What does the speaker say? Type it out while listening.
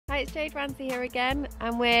it's Jade here again,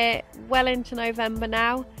 and we're well into November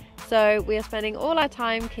now, so we are spending all our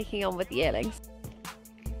time kicking on with the yearlings.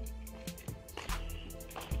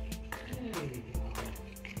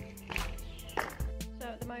 So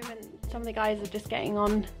at the moment, some of the guys are just getting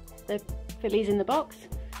on the fillies in the box.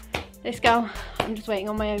 This girl, I'm just waiting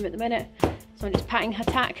on my own at the minute, so I'm just patting her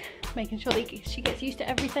tack, making sure that she gets used to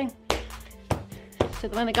everything, so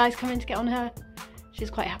that when the guys come in to get on her,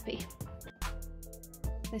 she's quite happy.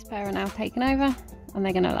 This pair are now taken over and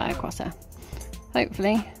they're going to lie across her.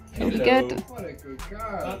 Hopefully it'll be good. What a good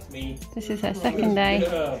girl. That's me. This is her second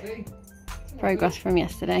day. Progress from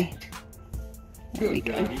yesterday. There we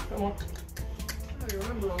go. Come on. Oh, you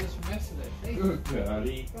remember all this from yesterday. See? Good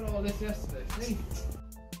girlie. Got all this yesterday. See?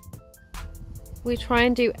 We try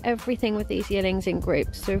and do everything with these yearlings in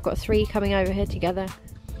groups. So we've got 3 coming over here together.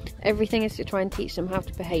 Everything is to try and teach them how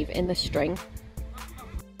to behave in the string.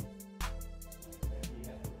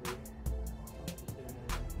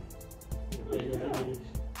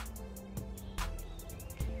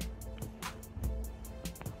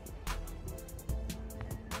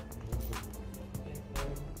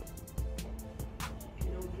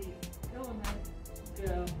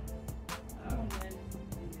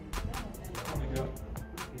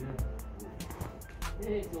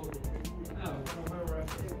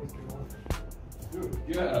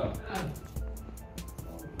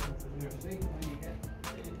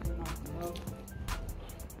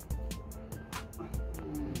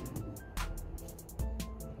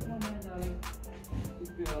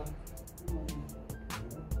 Good girl.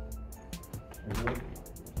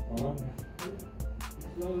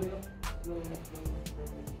 Slowly up, slowly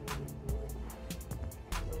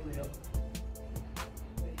up.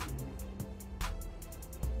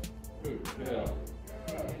 Good girl.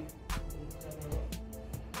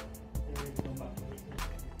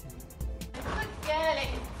 Good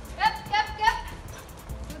girlie. Up, up, up.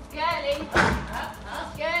 Good girlie. Up, up,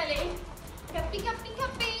 girlie. Cuppy, cuppy,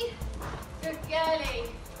 cuppy. Good girlie.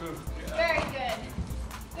 Good girl. Very good.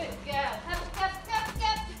 Good girl. Cup, cup, cup,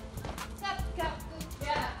 cup. Cup, cup. Good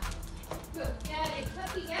girl. Good girlie.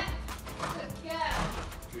 Cuppy, cup. Good girl.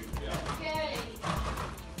 Good girl. Good girlie.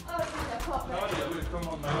 Oh, she's a popper. Nadia would come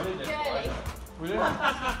on now, didn't it? Girlie. Will you?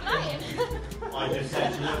 Lion. I just said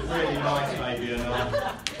you look really nice, baby, and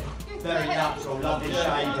very natural, lovely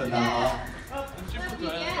shape and that.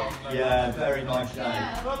 Yeah, very nice shape.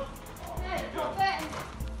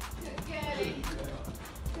 Good girlie.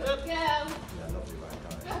 Good girl.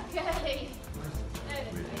 Good girlie.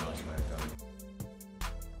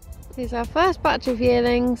 Here's our first batch of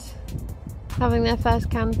yearlings having their first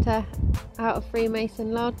canter out of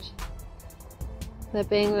Freemason Lodge. They're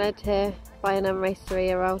being led here by an unraced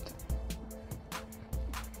 3-year-old.